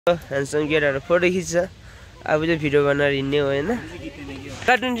Handsome केटाहरू photo खिच्छ अब चाहिँ भिडियो बनाएर हिँड्ने हो होइन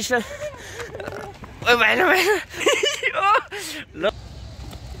कार्टुन डिस्टर ओ भएन भएन ल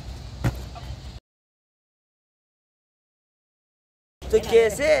तो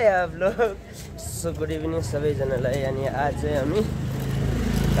कैसे आप लोग सो गुड इभिनिङ सबैजनालाई अनि आज चाहिँ हामी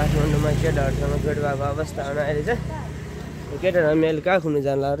काठमाडौँमा केटाहरूसँग भेट भएको अवस्था हुन अहिले चाहिँ केटाहरू हामी अहिले कहाँ घुम्नु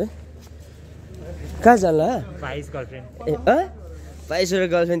जान्ला अरे कहाँ जान्ला भाइस गर्लफ्रेन्ड ए भाइस र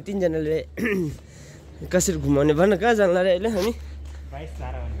गर्लफ्रेन्ड तीनजनाले कसरी घुमाउने भन्न कहाँ जान्ला अरे अहिले हामी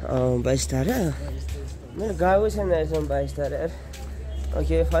बाइस तारा मेरो गएको छैन अहिलेसम्म 22 तारा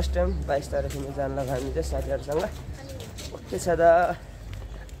ओके फर्स्ट टाइम 22 तारासम्म जान लाग्यो हामी चाहिँ साथीहरूसँग के छ त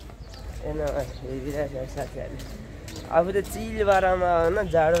हेरिरहेको साथीहरूले अब त चिलबारामा होइन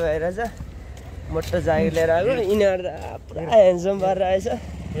जाडो भएर छ मोटो ज्याकेट लिएर आएको यिनीहरू त पुरा ह्यान्डसम पारेर आएछ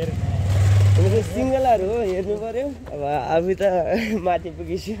सिङ्गलहरू हो हेर्नु पर्यो अब आफू त माथि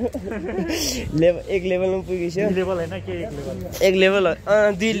पुगिसक्यो एक लेभलमा पुगिसक्यो एक लेभल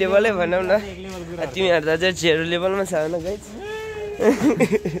दुई लेभलै भनौँ न तिमीहरू त अझै 0 लेभलमा छ होइन गाइज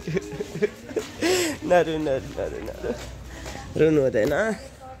नरु नरु नरु नरु रुनु हुँदैन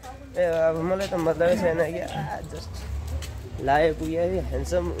ए अब मलाई त मतलबै छैन कि जस्ट लाग्यो पुग्यो कि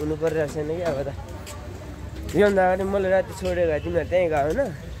ह्यान्डसम हुनु परिरहेको छैन कि अब त योभन्दा अगाडि मैले राति छोडेको तिमीहरू त्यहीँ गयो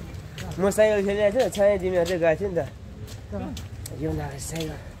होइन म साइकल खेलिरहेको थिएँ छाएँ तिमीहरू चाहिँ गएको थियो नि त योभन्दा अगाडि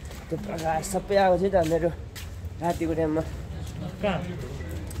साइकल त्यो प्रकाश सबै आएको थियो त मेरो रातिको टाइममा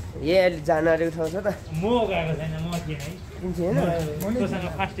ए अहिले जान आँटेको ठाउँ छ त म गएको छैन म थिएन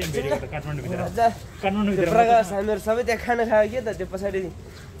प्रकाश हामीहरू सबै त्यहाँ खाना खायो के त त्यो पछाडि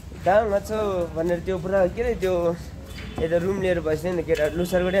दाम छौ भनेर त्यो पुरा के अरे त्यो यता रुम लिएर बस्थ्यो नि केटाहरू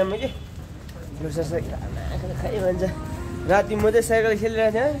लुसारको टाइममा के लुसार साइकल खाइ भन्छ राति म चाहिँ साइकल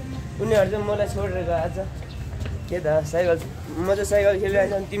खेलिरहेको थिएँ उनीहरू चाहिँ मलाई छोडेर गएको छ के त साइकल म चाहिँ साइकल खेलिरहेको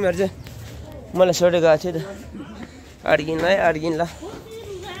थिएँ अनि तिमीहरू चाहिँ मलाई छोडेर गएको थियो त अड्किन्ला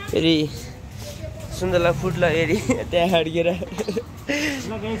फेरि सुन्दरलाई फुट्ला फेरि त्यहाँ अड्केर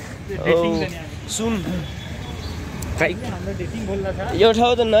सुन यो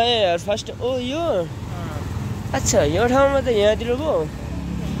ठाउँ त नयाँ यार फर्स्ट ओ यो अच्छा यो ठाउँमा त यहाँतिर पो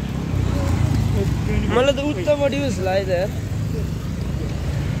मलाई त उत्तापट्टि जस्तो लाग्यो त यार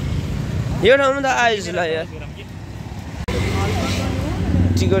यो ठाउँमा त आयो जस्तो लाग्यो यार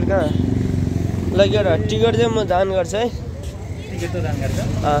टिकट कहाँ लगेर टिकट चाहिँ म दान गर्छु है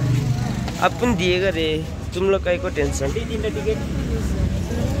अब पनि दिएको रे तुम लोग कहीँ को टेन्सन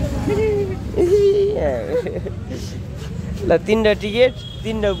ल 3टा टिकट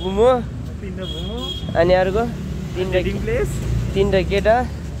 3टा घुमो अनि अर्को 3टा केटा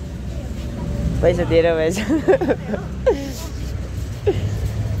पैसा धेरै भएछ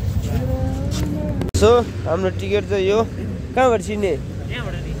सो हाम्रो टिकट त यो कहाँबाट छिर्ने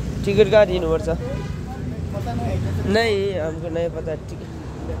टिकट कहाँ दिनुपर्छ नै हमको नहीं पता टिकट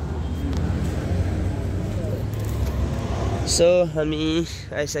सो हामी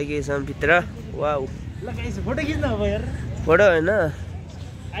आइसकेको छौँ भित्र वाउ फोटो खिच्न अब यार फोटो होइन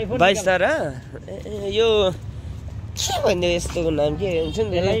 22 तारा यो के भन्ने यस्तोको नाम के हुन्छ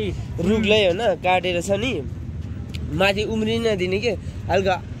नि रुखलाई होइन काटेर छ नि माथि उम्रिन दिने के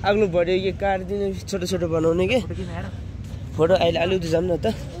हल्का अग्लो बढ्यो कि काटिदिने छोटो छोटो बनाउने के फोटो अहिले अलिकति जाऊँ न त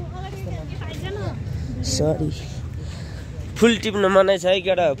सरी फुल टिप्न मनाइ छ है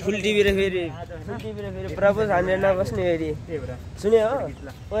केटा फुल टिपेर फेरि प्रपोज हानेर नबस्ने फेरि सुन्यो हो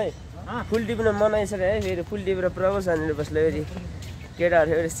ओइ फुल टिप्न मनाइ छ है फेरि फुल टिपेर प्रपोज हानेर बस्ला फेरि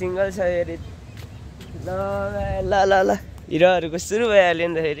केटाहरू फेरि सिङ्गल छ फेरि ल ल ल ल हिरोहरूको सुरु भइहाल्यो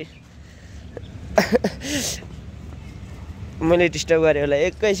नि त फेरि मैले डिस्टर्ब गरेँ होला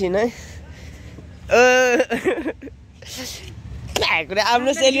एकैछिन है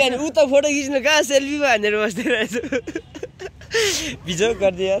आफ्नो सेल्फी हाने ऊ त फोटो खिच्नु कहाँ सेल्फी हानेर बस्दै रहेछ बिजोक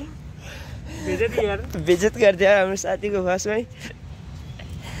गरिदियो यार बेजत गरिदियो हाम्रो साथीको फर्स्टमै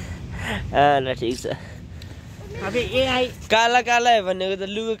ल ठिक छ अब एआई काला काला भनेको त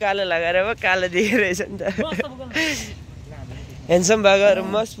लुगो कालो लगाएर अब कालो देखेको रहेछ नि त ह्यान्डसम भएकोहरू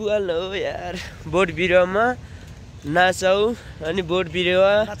मस्त पुगाल हो यार बोट बिरुवामा नाचौ अनि बोट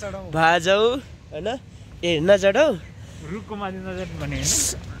बिरुवा भाजौ होइन ए नचढौ रुखको माथि नजर भने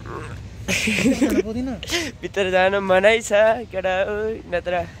भित्र जान मनाइ छ केटा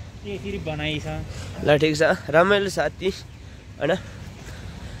नत्र यसरी बनाइ छ ल ठिक छ रमाइलो साथी होइन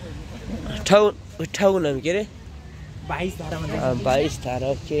ठाउँ नाम के अरे 22 तारा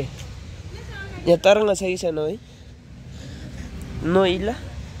ओके यहाँ तरङ्ग छ कि छैन है नो इला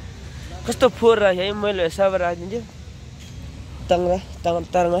कस्तो फोहोर राख्यो है मैले सब राखिदिन्थ्यो तरङ्ग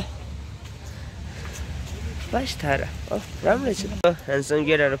 22 धारा राम्रै छ ह्यान्डसम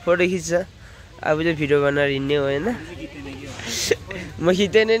केटाहरू फोटो खिच्छ अब चाहिँ भिडियो बनाएर हिँड्ने हो होइन म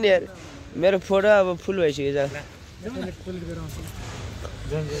खिच्दैन नि यार मेरो फोटो अब फुल भइसक्यो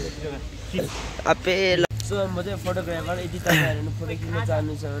अपेल सो म चाहिँ फोटोग्राफर यदि तपाईँहरू फोटो खिच्न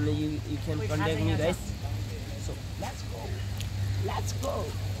चाहनुहुन्छ भने you can contact me guys so let's go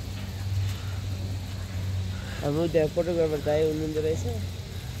अब त्यहाँ फोटोग्राफर दाइ हुनुहुन्छ रहेछ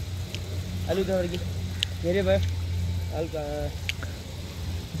अलिक त के धेरै भयो हल्का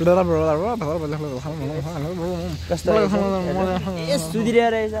कस्तो सुधिरिया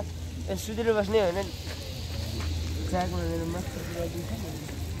रहेछ सुधिरेर बस्ने होइन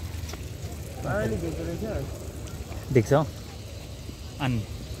पानी देख्दो रहेछ देख्छ अनि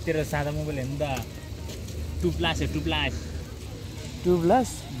तेरो सादा मोबाइल हेर्नु त to plus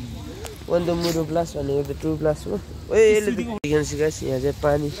one the मुरो plus भनेको त 2 प्लस हो यसले देखिन सिकास यहाँ चाहिँ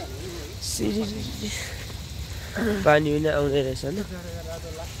पानी पानी पनि आउँदै रहेछ होइन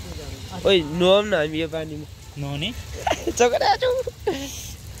ओइ नुहाउँ न हामी यो पानीमा नुहाउने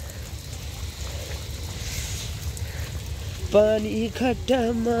पानी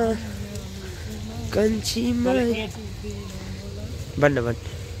खट्टामा कन्छीमा भन्न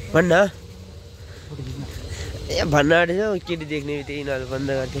ए भन्न आँटेछ केटी देख्ने बित्तिकै यिनीहरू बन्द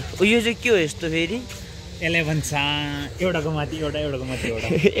गर्थे यो चाहिँ के हो यस्तो फेरि 11 छ एउटाको माथि एउटा एउटा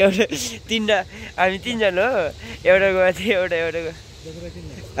तीनटा हामी तीनजना हो एउटाको माथि एउटाको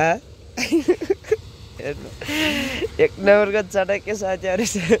एक नम्बरको चटक्कै साथीहरू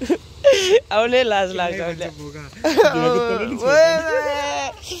छ आउनै लाज लाग्छ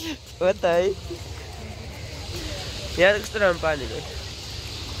हो त है यहाँ कस्तो राम्रो पानी भयो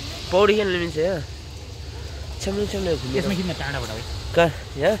पौडी खेल्नु मिल्छ यहाँ छ्याम्नु कहाँ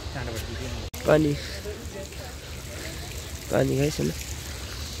यहाँ पानी खाइछ न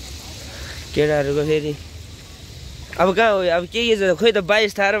केटाहरूको फेरि अब कहाँ हो अब के छ खोइ त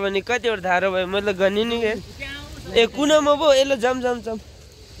 22 धारा भने कतिवटा धारा भयो मतलब गर्ने नि ए कुनामा पो यसले जाम न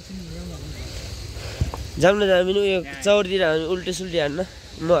जामिनु उयो चौरतिर हामी उल्टी सुल्टी हान्न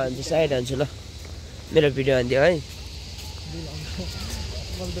म हान्छु साइड हान्छु ल मेरो भिडियो हान्दियो है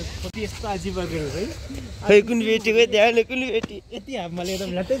खै कुन बेटी खै ध्यान कुन बेटी यति हातमा लिएर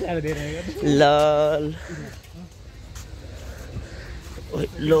लट्टै झार्दै लल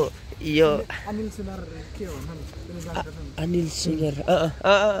लो यो अनिल सुनर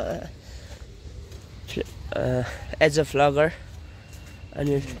एज अ फ्लगर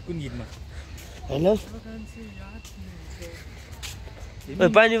अनिल कुन गीतमा हेलो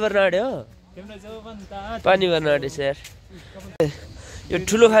पानी भर्न आँट्यो हो पानी भर्न आँटेछ यार यो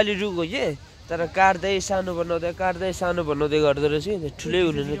ठुलो खाली रुख हो कि तर काट्दै सानो बनाउँदै गर्दो रहेछ कि ठुलै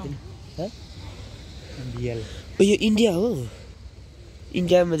हुनु न यो इन्डिया हो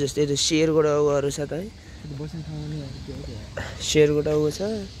इन्डियामा जस्तै त शेरको टाउकोहरू छ त है शेरको टाउको छ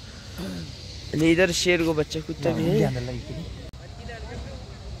अनि इधर शेरको बच्चा कुत्ता भी है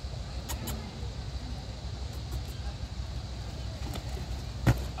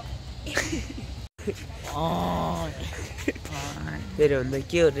फेरि भन्दा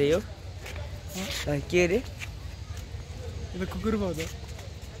के हो रे यो के अरे कुकुर भयो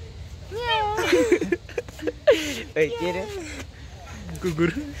के अरे कुकुर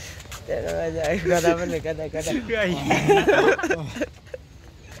कता पनि कता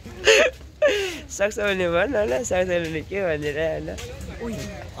सक्छ भने भन होला सक्छ भने के भनेर होइन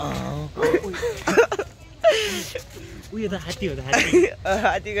उयो त हात्ती हो त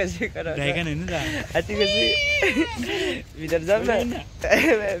हात्तीको सिकर ढाइकन हैन त हात्तीको भित्र जाऊ न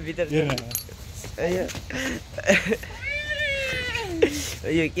भित्र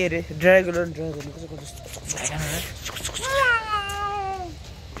यो के अरे ड्रागन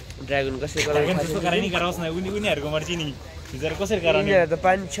कसरी गराउँछ न उनीहरूको मर्जी नि भित्र कसरी गराउने त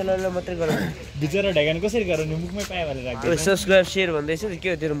पानी छलल मात्रै गराउने भित्र ढाइकन कसरी गराउने मुखमै पाए भनेर राख्दै सब्स्क्राइब शेयर भन्दैछ के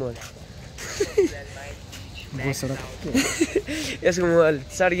हो तेरो मोबाइल यसको मोबाइल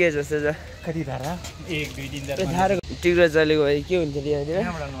सड्किए जस्तो छ कति धारा 1 2 3 धारा टिग्रो चलेको भए के हुन्छ यहाँतिर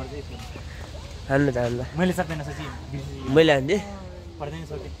हान्नु त हान्ला मैले सक्दैन सची मैले हान्दे पर्दैन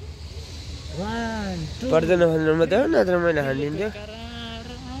सके पर्दैन भन्नु मात्रै हो नत्र मैले हानिदिन्थ्यो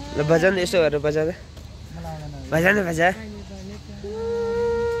ल बजाउनु यसो गरेर बजा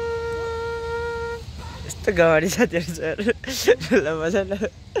यस्तो गवाडी साथीहरू छ ल बजा न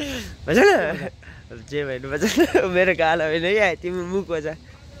जे भयो बजा मेरो कालो होइन क्या तिमी मुख बजा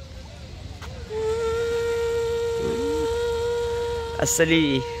असली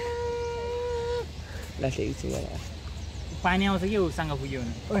पानी आउँछ कि उसँग पुग्यो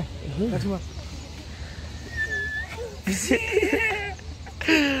भने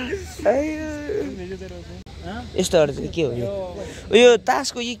यस्तोहरू चाहिँ के हो यो यो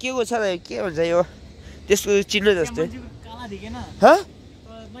तासको यो के को छ र के भन्छ यो त्यसको चिन्ह जस्तो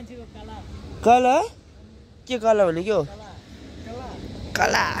काला के काला भने के हो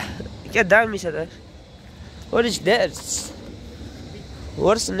काला क्या दामी छ त What is that?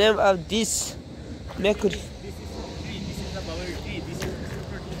 What's the name of this mercury?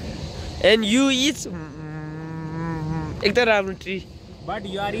 And you eat एकदम राम्रो tree But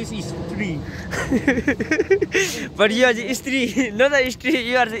you are is tree. But you are the tree, not a tree.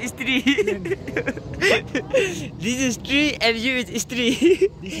 You are the tree. This is tree and you is tree.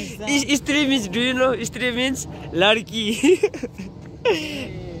 Tree means, do you know? Tree means लड़की.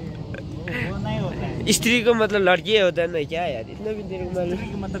 स्त्री को मतलब लड़की होता है ना क्या यार इतना भी तेरे को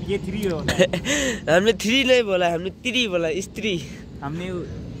मालूम मतलब ये थ्री होता है हमने थ्री नहीं बोला हमने त्री बोला स्त्री हमने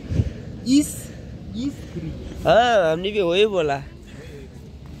इस थ्री हाँ हमने भी वही बोला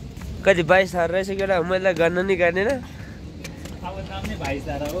कति 22 हार रहेछ केटा मैले गर्न नि गर्ने न अब सामने 22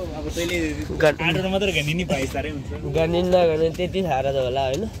 हारा हो अब तैले आर्डर मात्र गर्ने नि 22 हारै हुन्छ गर्ने नगर्ने त्यति हारा त होला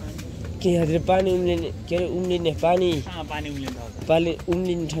हैन के यार पानी उम्लिने के उम्लिने पानी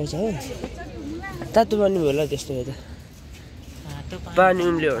उम्लिने ठाउँ छ हो तातो पानी होला त्यस्तो हो त पानी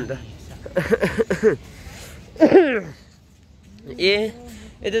उम्ल्यो भने त ए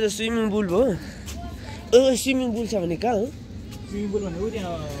यता त स्विमिङ पुल भयो ओ स्विमिङ पुल छ भने कहाँ हो स्विमिङ पुल भने उ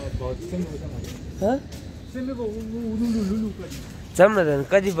त्यहाँ जाऊँ न त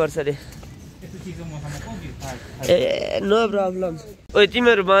कति पर्छ रे ए नो प्रब्लम ओ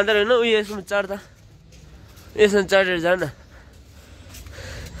तिमीहरू बाँधेर होइन उयो यसमा चढ्दा यसमा चढेर जाऊ न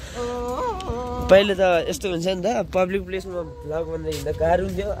पहिले त यस्तो हुन्छ नि त पब्लिक प्लेसमा भ्लग भन्दै हिँड्दा गाह्रो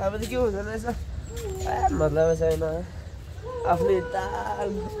हुन्थ्यो अब त के हुन्छ रहेछ मतलब छैन आफ्नै ताल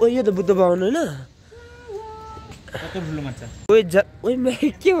ओ यो त बुद्ध भवन होइन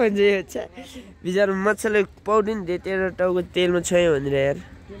के भन्छ यो बिचरा मच्छरले पाउँदैन थिएँ तेरो टाउको तेलमा छोयो भनेर यार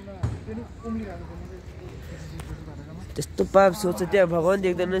त्यस्तो पाप सोच्छ त्यहाँ भगवान्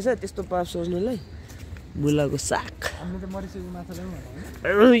देख्दैन रहेछ त्यस्तो पाप सोच्नुलाई मुलाको साग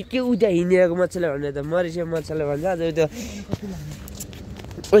के उता हिँडिरहेको मच्छरले भने त मरिसे मच्छरले भन्छ अझ त्यो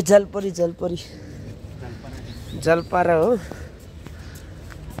ओ जलपरी जलपारा हो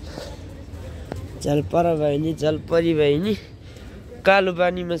जलपारा भयो नि जलपरी भयो नि कालो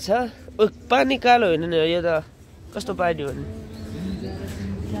पानीमा छ ओ पानी कालो होइन नि यो त कस्तो पानी हो नि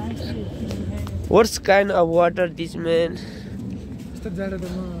What's kind of water this man?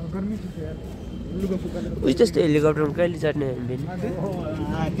 उही त्यस्तो हेलिकप्टरमा कहिले चढ्ने हामीले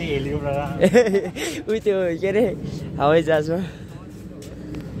उही त्यो के अरे हवाई जहाजमा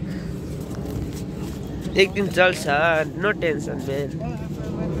एक दिन चल्छ नो टेन्सन म्यान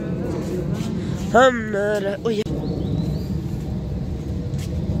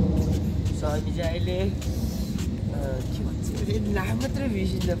हामी चाहिँ अहिले मात्रै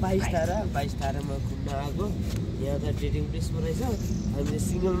भिजिट 22 तारामा घुम्न आएको यहाँ त ट्रेडिङ प्लेसमा रहेछ हामीले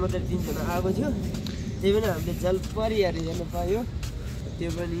सिङ्गल मात्रै 3 जना आएको थियो त्यही पनि हामीले जलपरी हेर्न पायो त्यो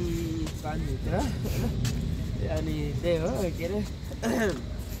पनि पानीभित्र अनि त्यही हो के अरे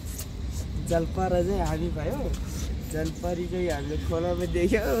जलपारा चाहिँ हामी पायो जलपरी चाहिँ हामीले खोलामा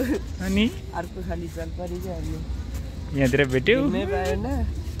देख्यो अनि अर्को खाली जलपरी चाहिँ हामीले यहाँतिर भेट्यो नै पाएन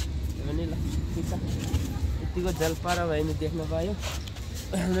भने ल ठिक छ यतिको जलपारा भयो नि देख्न पायो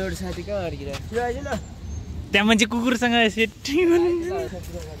हाम्रो एउटा साथी कहाँ अड्किरहेको थियो आइज न त्यहाँ मान्छे कुकुरसँग सेटिङ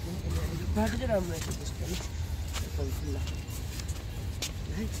बाटो चाहिँ राम्रो रहेछ त्यसको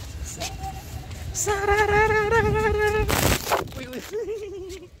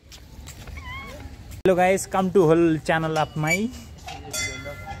hello guys come to whole channel of my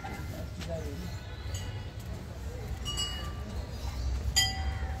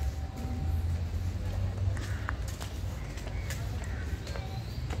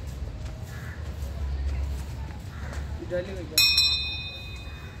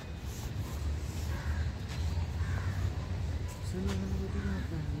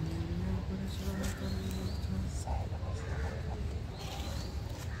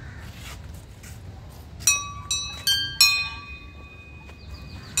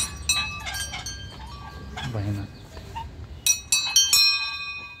भएन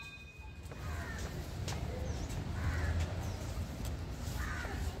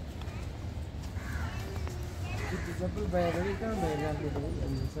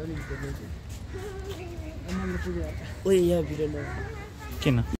ओइ यहाँ भिडियो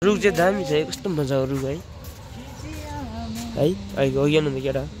किन रुख चाहिँ दामी छ कस्तो मजाको रुख है अहिले हो न त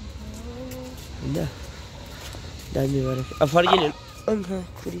केटा होइन दामी भएर अब फर्किने अन्त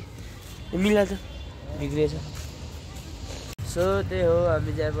फेरि मिला त बिग्रिएछ सो त्यही हो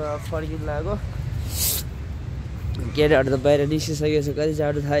हामी चाहिँ अब फर्किनु लाग्यो केटाहरू त बाहिर निस्किसकेको छ कति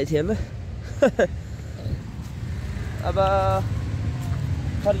जाडो थाहै थिएन अब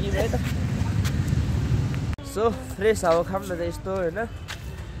फर्किनु है त सो फ्रेस हावा खाऊँ न त यस्तो होइन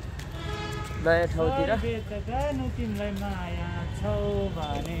नयाँ ठाउँतिर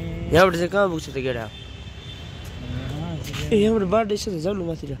यहाँबाट चाहिँ कहाँ पुग्छ त केटा ए यहाँबाट बाटो यसो जाउँ न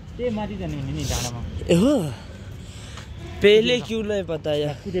माथितिर ए हो पहिले क्यों नै पता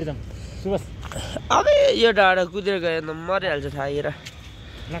या अब यो डाँडा कुदेर गयो भने मरिहाल्छ थाकेर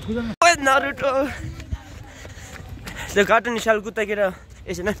नरुटो त्यो कार्टुन स्टाइल कुत्ता केटा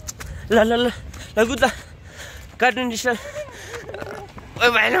यसो न ल ल ल ल कुत्ता कार्टुन स्टाइल ओ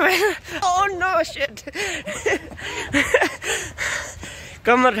भएन भएन ओ नो शिट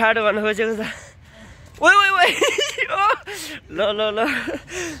कम्मर ठाडो भन्न खोजेको त ओइ ओइ ओइ ल ल ल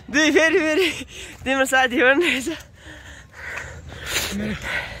दुई फेरि फेरि तिम्रो साथी हो नि रहेछ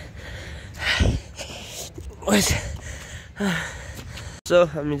सो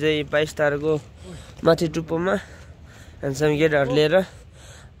हामी चाहिँ 22 ताराको माथि टुप्पोमा ह्यान्डसम केटाहरू लिएर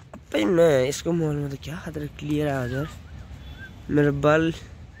सबै नयाँ यसको मोबाइलमा त क्या खतरा क्लियर आयो मेरो बाल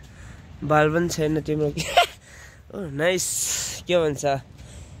पनि छैन तिम्रो नाइस के भन्छ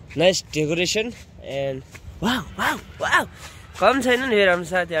nice decoration and wow wow wow कम छैन नि फेरि हाम्रो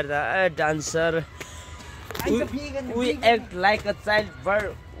साथीहरू त dancer we act like a child but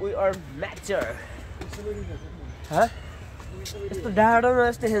we are mature यस्तो डाँडोमा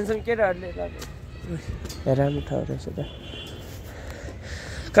यस्तो ह्यान्डसम केटाहरूले राम्रो ठाउँ रहेछ त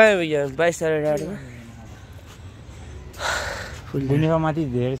कहाँ पुग्यो 22 तारा डाँडोमा माथि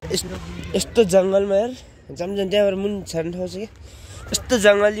धेरै यस्तो जङ्गलमा यार जमजम त्यहाँबाट मुनि छर्ने ठाउँ छ कि यस्तो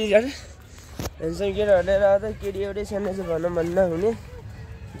जङ्गली यार ह्यान्डसम केटाहरूले आउँदा केटी एउटै छैन चाहिँ भन्न हुने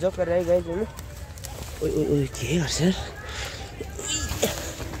जक्कर आइ गएछ हुनु ओ के गर्छ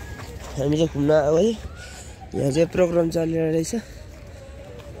हामी चाहिँ घुम्न आयो है यहाँ चाहिँ प्रोग्राम चलिरहेको रहेछ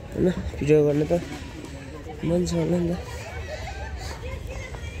होइन भिडियो गर्न त मन छ होला नि त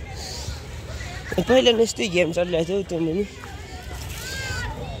पहिला नै यस्तै गेम चलिरहेको थियो त्यो मुनि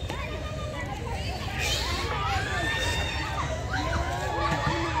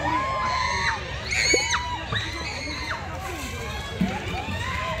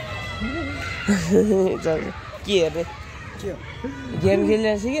के हेर्ने गेम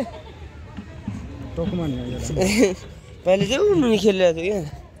खेलिरहेको छ कि पहिले चाहिँ मुनि खेलिरहेको थियो क्या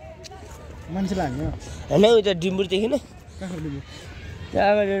मान्छेलाई होइन उता डिम्बुर देखेन त्यहाँ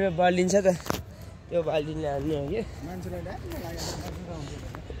अगाडि एउटा बाल्टिन छ त त्यो बाल्टिनले हान्ने हो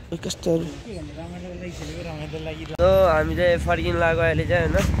कि कस्तो हामी चाहिँ फर्किनु लाग्यो अहिले चाहिँ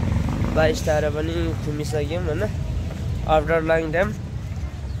होइन 22 तारा पनि घुमिसक्यौँ होइन आफ्टर लङ टाइम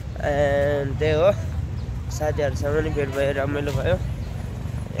एन्ड त्यही हो साथीहरूसँग नि भेट भयो रमाइलो भयो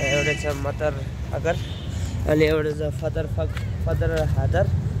एउटा छ मतर फाकर अनि एउटा छ फतर हातर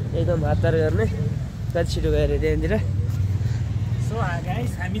एकदम हातर गर्ने कति छिटो गएर त्यहाँनिर सो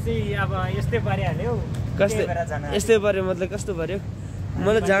गाइस हामी चाहिँ अब यस्तै पारिहाल्यो कस्तो यस्तै पऱ्यो मतलब कस्तो पऱ्यो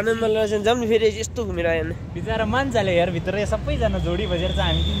मलाई जानु मन लाग्छ जाउँ नि फेरि यस्तो घुमिरह्यो नि बिचरा मान्छेले यार भित्र सबैजना जोडी बजेर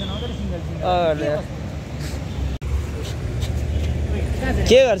चाहिँ हामी तिनजना आउँदै सिङ्गल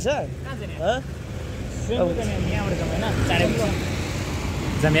के गर्छ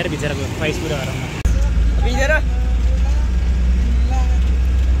जमेर बिचराको प्राइस पुरा गरौँ बिचरा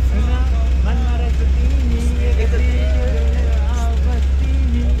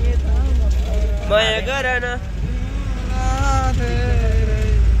माया गर न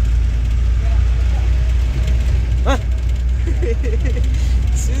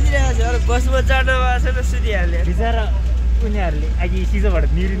सुनिरहेको छ बसमा चढ्न भएको छैन सुनिहाल्ने बिचरा उनीहरूले अघि सिजोबाट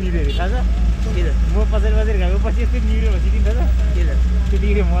निहुहरू थाहा छ किन म पछाडि गएको पछि यस्तै निहुरो बसिदिन्छ त किन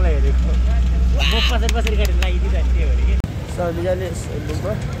त्यतिखेर मलाई हेरेको म पछाडि गाडी लगाइदिँदा त्यही भएर कि सबिजाले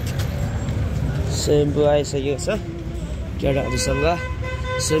सेम्पू आइसकेको छ केटाहरूसँग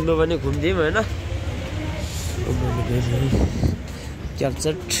सेम्पू पनि घुमिदिउँ होइन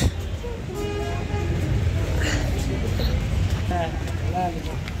क्याप्चट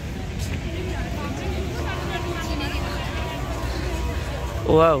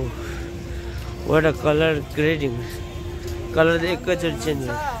wow what a colour grading colour चाहिँ एकैचोटि चेन्ज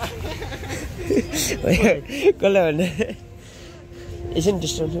भयो कसलाई भन्ने एकछिन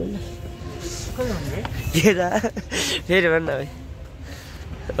डिस्टान्स होइन के त फेरि भन्न भाइ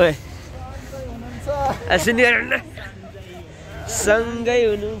ओए सुनिएर सँगै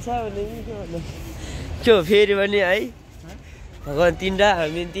हुनुहुन्छ भने के भन्नु के हो फेरि भने है भगवान् 3टा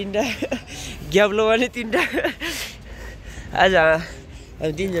हामी 3टा ग्याब्लो भने 3टा आज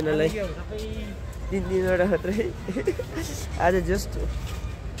हामी 3जनालाई 3-3वटा मात्रै आज जस्ट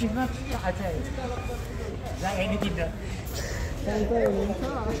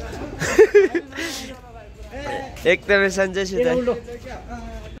एकदमै सन्चैसित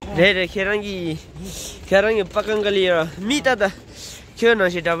धेरै खेराङ्गी पकङ्गली मिता त खेल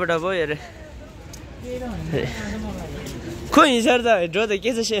नसी डबो डबो हेरे खो हिँड्छ त ड्रो त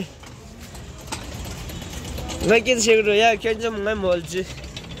के छ से ल के छ सेको या खेल्छ मलाई पनि बोल्छु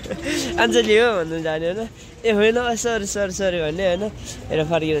अञ्जली हो भन्नु जाने होइन ए होइन सरी सरी सरी भन्ने होइन हेर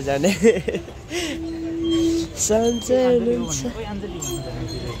फर्केर जाने सन्चै हुनुहुन्छ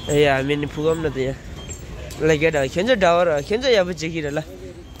ए हामी नि पुगौँ न त यहाँ ल केटा खेल्छ डावर खेल्छ या बुझ्छ किर ल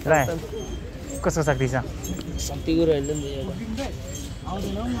कसको शक्ति छ शक्ति कुरो होइन नि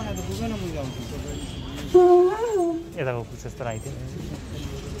यता पुग्छ जस्तो लाग्थ्यो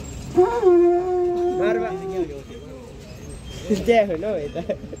त्यहाँ होइन हौ यता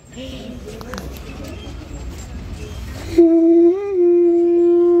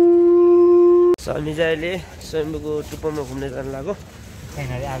हामी चाहिँ अहिले स्वयम्भूको टुप्पोमा घुम्न जानु लाग्यो छैन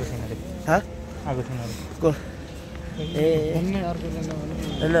अरे आएको छैन अरे आएको छैन अरे को ए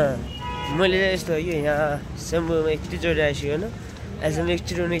होइन मैले यस्तो हो कि यहाँ स्वयम्भूमा एकचोटि आइसक्यो होइन आइसम्म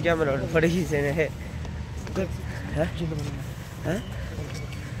एकचोटि उनी क्यामेराहरू फोटो खिचेन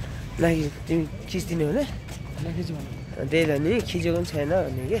लागि तिमी खिचिदिने हो त्यही त नि खिचेको पनि छैन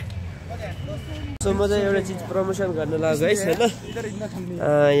भने के सो म चाहिँ एउटा चिज प्रमोसन गर्न लाग्यो है छैन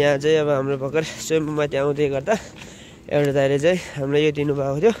यहाँ चाहिँ अब हाम्रो भर्खर स्वयम्भूमाथि आउँदै गर्दा एउटा दाइले चाहिँ हामीलाई यो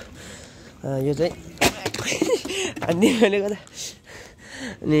दिनुभएको थियो यो चाहिँ हान्ने भनेको त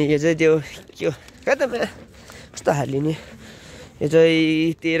अनि यो चाहिँ त्यो के हो कहाँ त कस्तो हालिने यो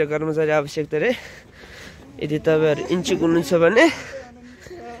चाहिँ 13 कर्मचारी आवश्यकता रे यदि तपाईँहरू इन्चुक हुनुहुन्छ भने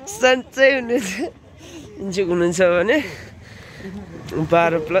सन्चै हुनुहुन्छ इन्चुक हुनुहुन्छ भने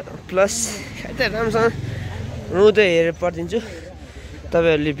 12+ राम्रोसँग म त हेरेर पढिदिन्छु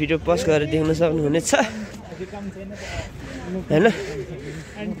तपाईँहरूले भिडियो पोस्ट गरेर देख्न सक्नुहुनेछ होइन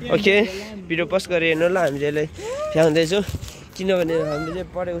ओके भिडियो पोस्ट गरेर हेर्नु ल हामी चाहिँ यसलाई फ्याउँदैछौँ किनभने हामीले चाहिँ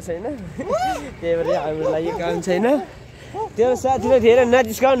पढेको छैन त्यही भएर हाम्रो लागि काम छैन त्यो साथीलाई धेरै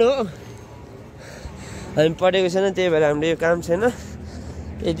नजिस्काउनु हो हामी पढेको छैन त्यही भएर हाम्रो यो काम छैन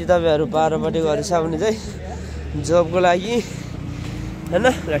यदि तपाईँहरू 12पट्टि गरेछ भने चाहिँ जबको लागि होइन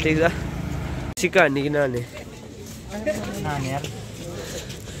ल ठिक छ सिक्का हान्ने कि नहान्ने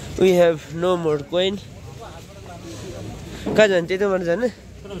we have no more coin कहाँ जाने त्यही त मात्र जाने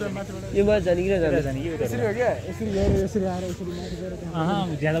यो माथि जाने कि नजाने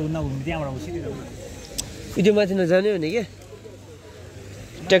त्यो माथि नजाने भने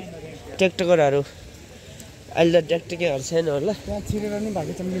क्या ट्याक्टकरहरू अहिले त ट्याक्टकहरू छैन होला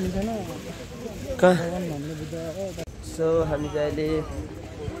कहाँ सो हामी चाहिँ अहिले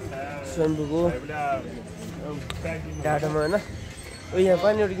स्वयम्भूको डाँडामा होइन ऊ यहाँ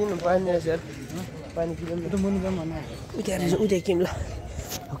पानीहरू किन्नु पानी रहेछ यार पानी किन्नु उता किन ल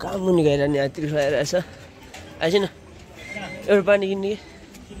कहाँ मुनि गएर नि हाततिर खुवाइरहेछ आइस न एउटा पानी किन्ने कि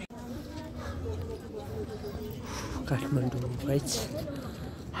काठमाडौँ गाइज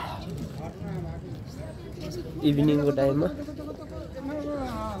इभिनिङको टाइममा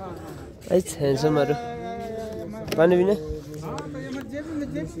गाइज ह्यान्डसमहरू पानी बिना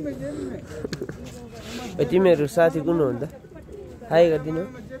तिमीहरू साथी कुन हो नि त हाई गरिदिनु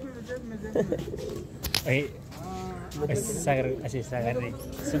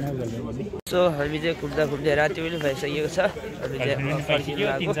सो हामी चाहिँ घुम्दा घुम्दै राति पनि भइसकेको छ हामी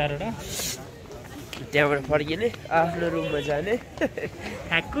त्यहाँबाट फर्किने आफ्नो रुममा जाने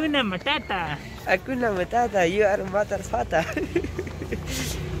यो अरू मतर फता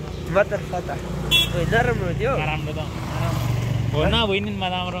नराम्रो थियो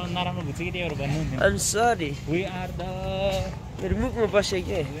आइम सरी मेरो मुखमा बस्यो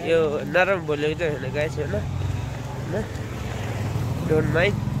कि यो नराम्रो बोलेको चाहिँ होइन गाइस होइन डोन्ट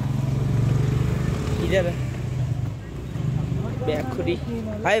माइन्ड इधर ब्याखुरी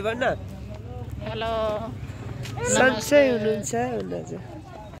हाई भन्न हेलो सन्चै हुनुहुन्छ भन्दा चाहिँ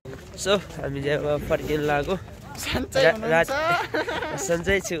सो हामी चाहिँ अब फर्किनु लाग्यो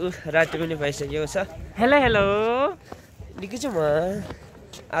सन्चै छु राति पनि भइसकेको छ हेलो हेलो निकै छु म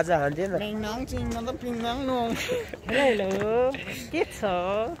आज हान्दैन हेलो के छ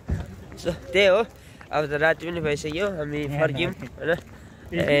सो त्यही हो अब त राति पनि भइसक्यो हामी फर्क्यौँ होइन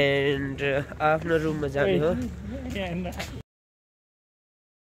एन्ड आफ्नो रुममा जाने हो